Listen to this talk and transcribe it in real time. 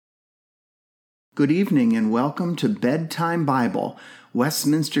Good evening and welcome to Bedtime Bible,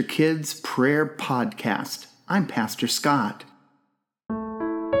 Westminster Kids Prayer Podcast. I'm Pastor Scott.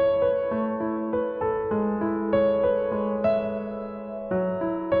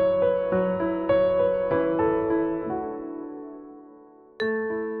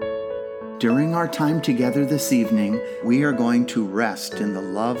 During our time together this evening, we are going to rest in the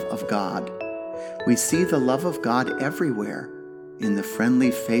love of God. We see the love of God everywhere, in the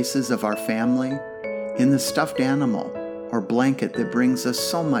friendly faces of our family, in the stuffed animal or blanket that brings us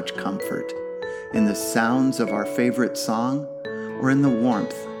so much comfort, in the sounds of our favorite song, or in the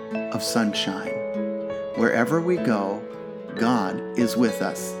warmth of sunshine. Wherever we go, God is with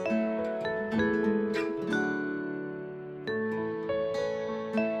us.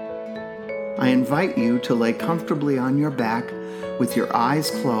 I invite you to lay comfortably on your back with your eyes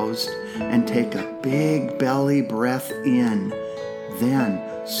closed and take a big belly breath in. Then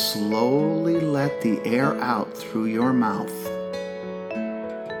slowly let the air out through your mouth.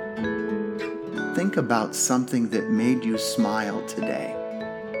 Think about something that made you smile today.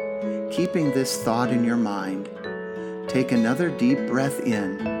 Keeping this thought in your mind, take another deep breath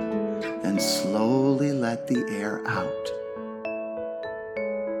in and slowly let the air out.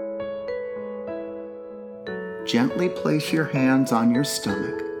 Gently place your hands on your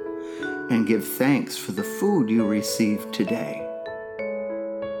stomach and give thanks for the food you received today.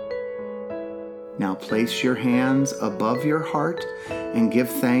 Now place your hands above your heart and give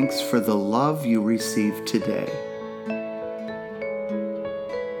thanks for the love you received today.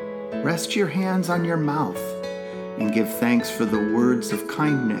 Rest your hands on your mouth and give thanks for the words of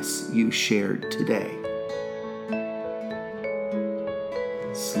kindness you shared today.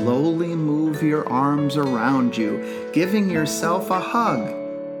 Slowly move your arms around you, giving yourself a hug,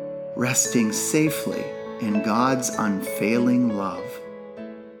 resting safely in God's unfailing love.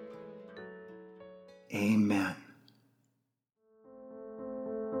 Amen.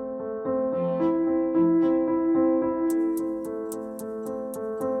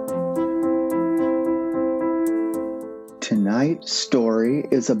 Tonight's story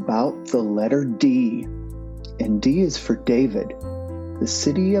is about the letter D, and D is for David, the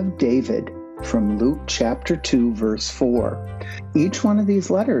city of David, from Luke chapter 2, verse 4. Each one of these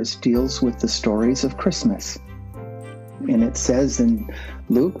letters deals with the stories of Christmas. And it says in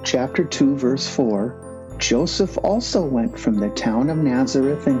Luke chapter 2, verse 4, Joseph also went from the town of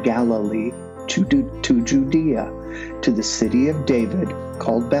Nazareth in Galilee to Judea, to the city of David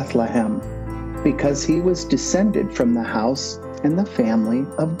called Bethlehem, because he was descended from the house and the family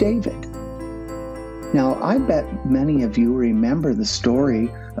of David. Now, I bet many of you remember the story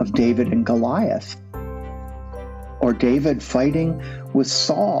of David and Goliath, or David fighting with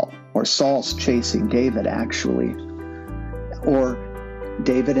Saul, or Saul's chasing David actually, or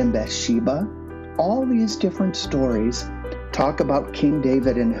David and Bathsheba. All these different stories talk about King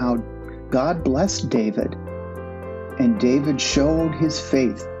David and how God blessed David, and David showed his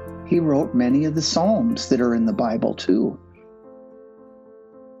faith. He wrote many of the Psalms that are in the Bible too.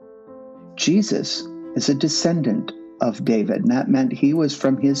 Jesus is a descendant of David, and that meant he was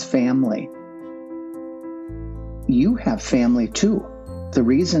from his family. You have family too. The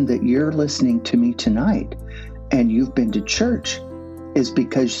reason that you're listening to me tonight and you've been to church is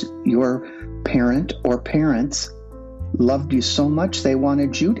because your parent or parents loved you so much they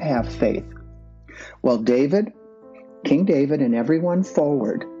wanted you to have faith. Well, David, King David, and everyone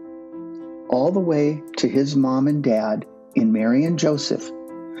forward, all the way to his mom and dad in Mary and Joseph,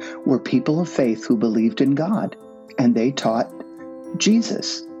 were people of faith who believed in God, and they taught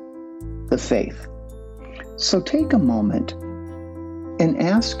Jesus the faith. So take a moment and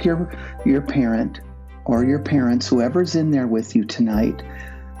ask your parent or your parents, whoever's in there with you tonight,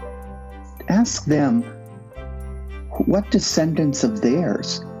 ask them what descendants of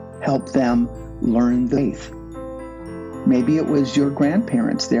theirs helped them learn the faith. Maybe it was your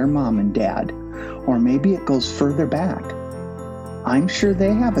grandparents, their mom and dad, or maybe it goes further back. I'm sure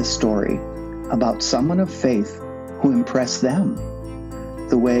they have a story about someone of faith who impressed them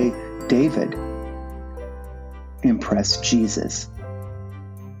the way David impressed Jesus.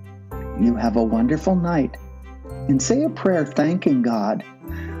 You have a wonderful night, and say a prayer thanking God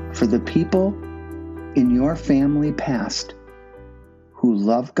for the people in your family past who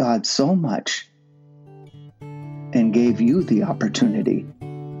loved God so much and gave you the opportunity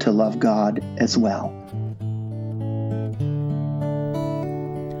to love God as well.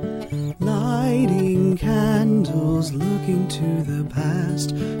 Lighting candles, looking to the past,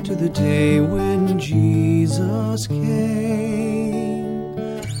 to the day when Jesus came.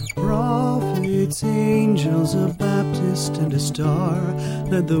 Prophets its angels, a Baptist and a star,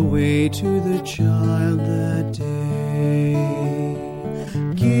 led the way to the child that day.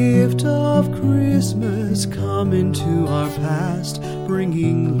 Gift of Christmas, come into our past,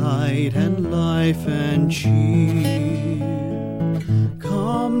 bringing light and life and cheer.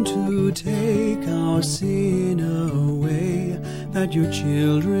 Come to take our sin away, that your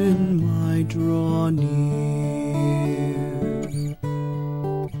children might draw near.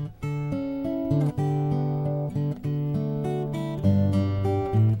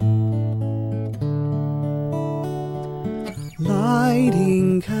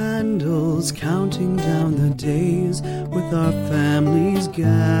 Lighting candles, counting down the days, with our families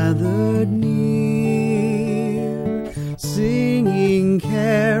gathered near. Singing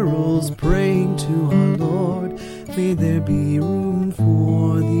carols, praying to our Lord, may there be room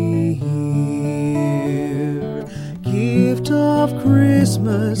for thee here. Gift of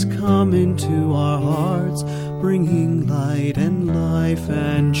Christmas, come into our hearts, bringing light and life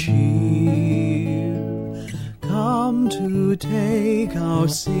and cheer. Come to take our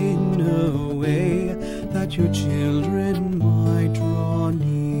sin away, that your children might draw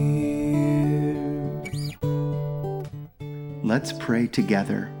near. Let's pray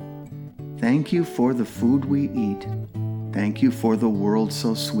together. Thank you for the food we eat. Thank you for the world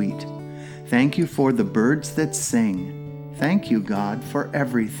so sweet. Thank you for the birds that sing. Thank you, God, for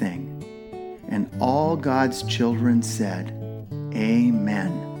everything. And all God's children said,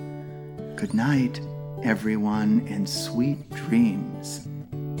 Amen. Good night, everyone, and sweet dreams.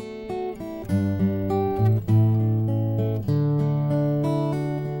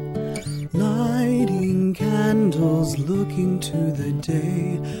 Lighting candles, looking to the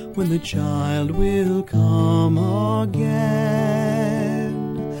day when the child will come again.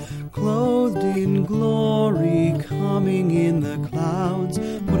 Clothed in glory, coming in the clouds,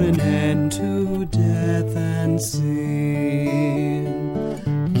 put an end to death and sin.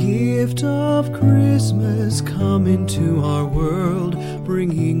 Gift of Christmas, come into our world,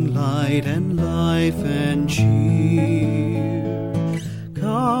 bringing light and life and cheer.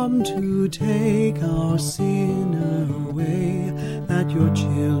 Come to take our sin away, that your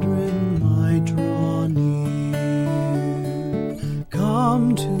children might draw near.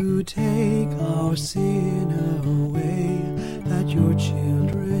 Come to take our sin away, that your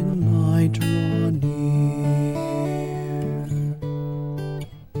children might draw near.